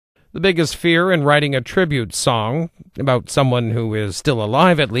The biggest fear in writing a tribute song, about someone who is still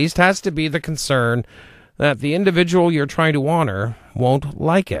alive at least, has to be the concern that the individual you're trying to honor won't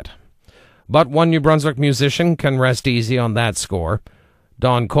like it. But one New Brunswick musician can rest easy on that score.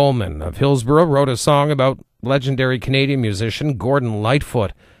 Don Coleman of Hillsborough wrote a song about legendary Canadian musician Gordon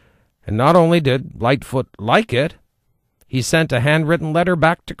Lightfoot. And not only did Lightfoot like it, he sent a handwritten letter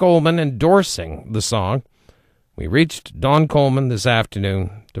back to Coleman endorsing the song. We reached Don Coleman this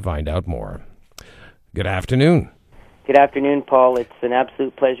afternoon to find out more. Good afternoon. Good afternoon, Paul. It's an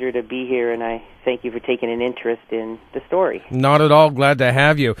absolute pleasure to be here, and I thank you for taking an interest in the story. Not at all. Glad to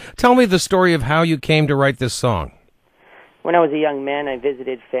have you. Tell me the story of how you came to write this song. When I was a young man, I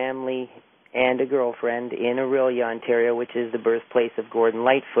visited family and a girlfriend in Orillia, Ontario, which is the birthplace of Gordon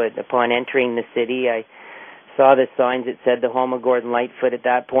Lightfoot. Upon entering the city, I saw the signs that said the home of Gordon Lightfoot. At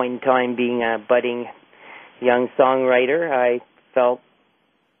that point in time, being a budding young songwriter, I felt,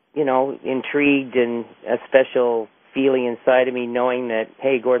 intrigued and a special feeling inside of me knowing that,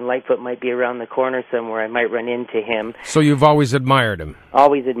 hey, Gordon Lightfoot might be around the corner somewhere. I might run into him. So you've always admired him?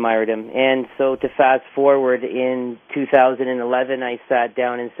 Always admired him. And so to fast forward, in 2011, I sat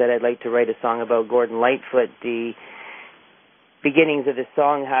down and said I'd like to write a song about Gordon Lightfoot. The beginnings of the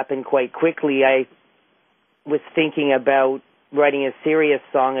song happened quite quickly. I was thinking about writing a serious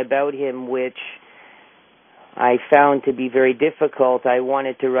song about him, which I found to be very difficult. I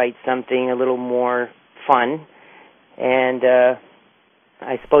wanted to write something a little more fun, and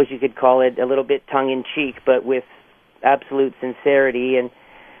I suppose you could call it a little bit tongue-in-cheek, but with absolute sincerity. And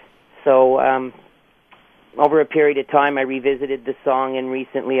so over a period of time, I revisited the song, and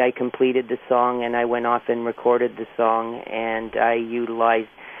recently I completed the song, and I went off and recorded the song, and I utilized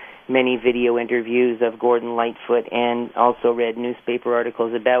many video interviews of Gordon Lightfoot and also read newspaper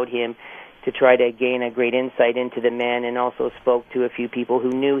articles about him to try to gain a great insight into the man, and also spoke to a few people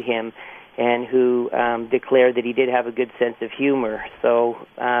who knew him and who declared that he did have a good sense of humor. So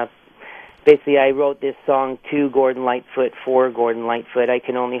basically I wrote this song to Gordon Lightfoot for Gordon Lightfoot. I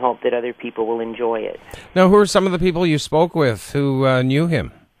can only hope that other people will enjoy it. Now, who are some of the people you spoke with who knew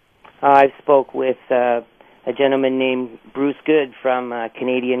him? I spoke with a gentleman named Bruce Good from a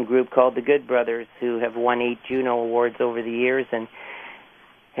Canadian group called the Good Brothers, who have won 8 Juno Awards over the years, and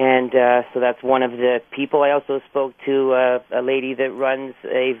so that's one of the people. I also spoke to a lady that runs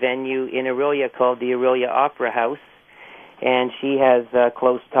a venue in Orillia called the Orillia Opera House, and she has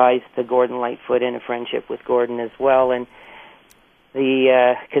close ties to Gordon Lightfoot and a friendship with Gordon as well. And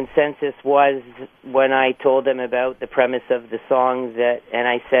the consensus was, when I told them about the premise of the song, and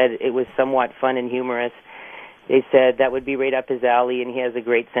I said it was somewhat fun and humorous, they said that would be right up his alley, and he has a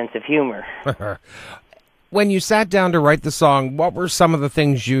great sense of humor. When you sat down to write the song, what were some of the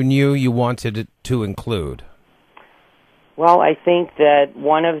things you knew you wanted it to include? Well, I think that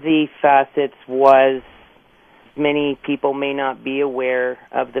one of the facets was, many people may not be aware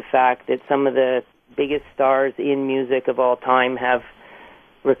of the fact that some of the biggest stars in music of all time have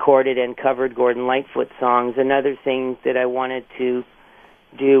recorded and covered Gordon Lightfoot songs. Another thing that I wanted to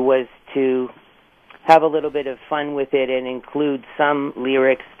do was to have a little bit of fun with it and include some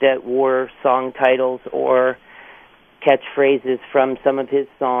lyrics that were song titles or catchphrases from some of his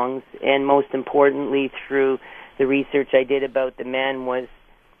songs. And most importantly, through the research I did about the man, was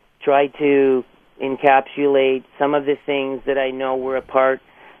try to encapsulate some of the things that I know were a part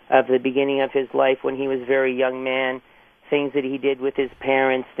of the beginning of his life when he was a very young man, things that he did with his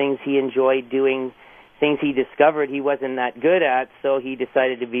parents, things he enjoyed doing, things he discovered he wasn't that good at, so he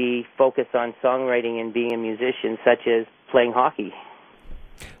decided to be focused on songwriting and being a musician, such as playing hockey.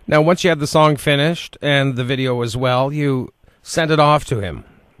 Now, once you had the song finished and the video as well, you sent it off to him.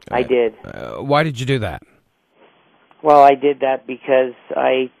 I did. Why did you do that? Well, I did that because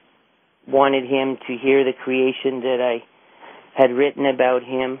I wanted him to hear the creation that I had written about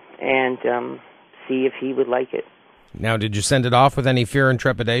him and see if he would like it. Now, did you send it off with any fear and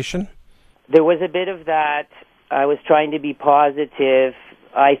trepidation? There was a bit of that. I was trying to be positive.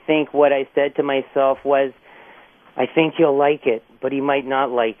 I think what I said to myself was, I think he'll like it, but he might not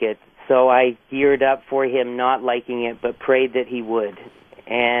like it. So I geared up for him not liking it, but prayed that he would.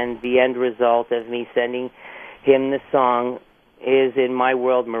 And the end result of me sending him the song is, in my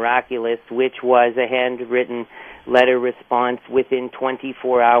world, miraculous, which was a handwritten letter response within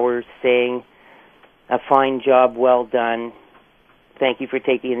 24 hours saying, "A fine job, well done. Thank you for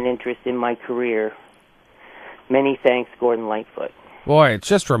taking an interest in my career. Many thanks, Gordon Lightfoot." Boy, it's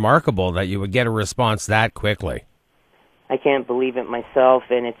just remarkable that you would get a response that quickly. I can't believe it myself,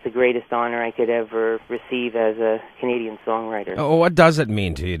 and it's the greatest honor I could ever receive as a Canadian songwriter. Oh, what does it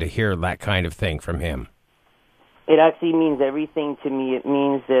mean to you to hear that kind of thing from him? It actually means everything to me. It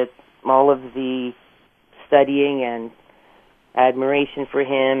means that studying and admiration for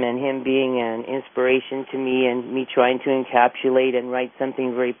him, and him being an inspiration to me, and me trying to encapsulate and write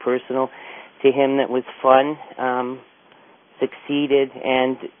something very personal to him that was fun, succeeded,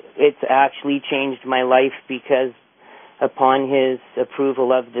 and it's actually changed my life, because upon his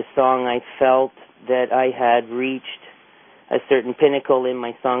approval of the song, I felt that I had reached a certain pinnacle in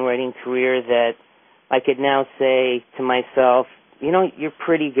my songwriting career, that I could now say to myself, you know, you're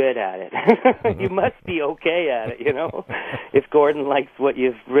pretty good at it. You must be okay at it, you know. If Gordon likes what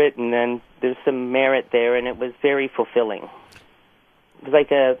you've written, then there's some merit there, and it was very fulfilling. It was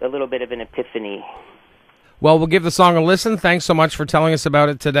like a little bit of an epiphany. Well, we'll give the song a listen. Thanks so much for telling us about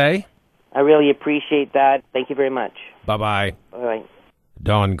it today. I really appreciate that. Thank you very much. Bye-bye. Bye-bye.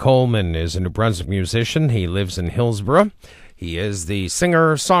 Don Coleman is a New Brunswick musician. He lives in Hillsborough. He is the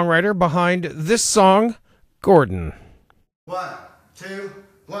singer-songwriter behind this song, Gordon. 1, 2,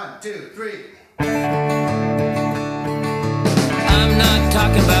 1, 2, 3. I'm not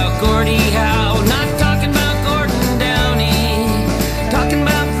talking about Gordie Howe, not talking about Gordon Downey, talking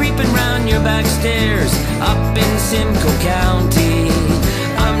about creeping round your back stairs up in Simcoe County.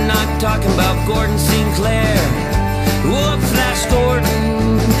 I'm not talking about Gordon Sinclair, whoop, Flash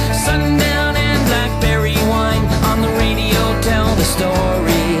Gordon, sundown and blackberry wine on the radio, tell the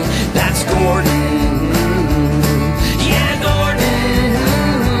story. That's Gordon. Yeah, Gordon.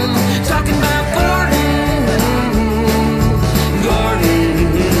 Talking about Gordon. Gordon.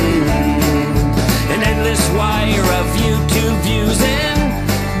 An endless wire of YouTube views and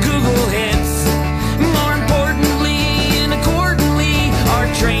Google hits. More importantly and accordingly, our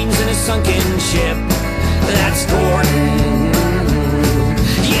trains in a sunken ship. That's Gordon.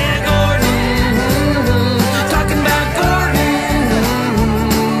 Yeah, Gordon. Talking about Gordon.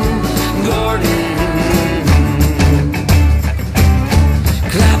 Gordon.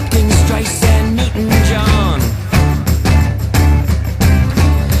 Clapton, Streisand, Newton-John,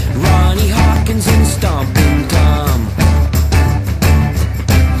 Ronnie Hawkins and Stompin' Tom,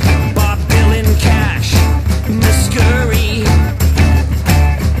 Bob Dylan, Cash, Muscuri,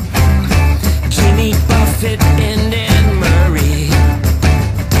 Jimmy Buffett and Anne Murray,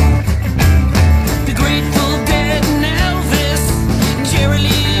 the Grateful Dead and Elvis, Jerry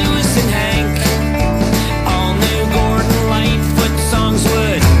Lee Lewis and Hank. All new Gordon Lightfoot songs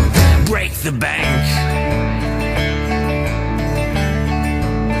would break the bank.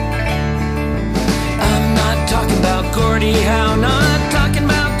 I'm not talking about Gordie Howe, not talking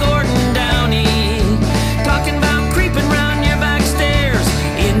about Gordon Downey, talking about creeping round your back stairs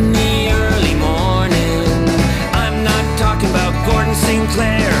in the early morning. I'm not talking about Gordon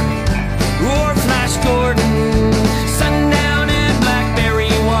Sinclair or Flash Gordon, sundown and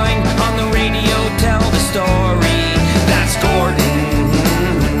blackberry wine on the radio, tell the story. That's Gordon.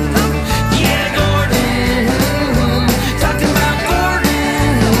 Yeah, Gordon. Talking about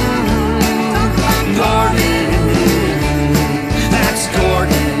Gordon. Gordon. That's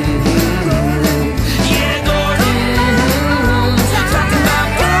Gordon. Yeah, Gordon. Talking about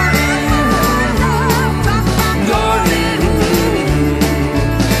Gordon. Gordon.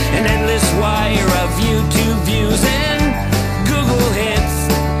 An endless wire of YouTube views and Google hits.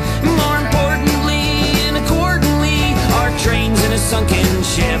 More importantly and accordingly, our trains in a sunken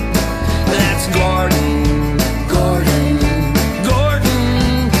ship. That's Gordon. Gordon.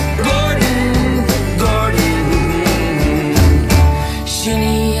 Gordon. Gordon. Gordon.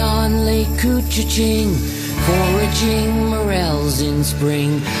 Shinny on Lake Couchiching, foraging morels in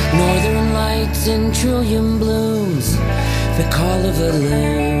spring, northern lights and trillium blooms, the call of a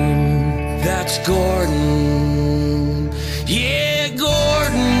loon. That's Gordon. Yeah,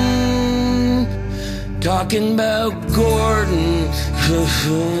 Gordon. Talking about Gordon.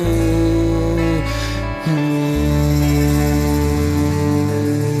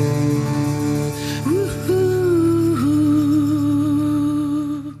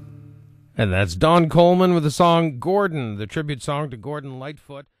 And that's Don Coleman with the song Gordon, the tribute song to Gordon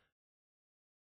Lightfoot.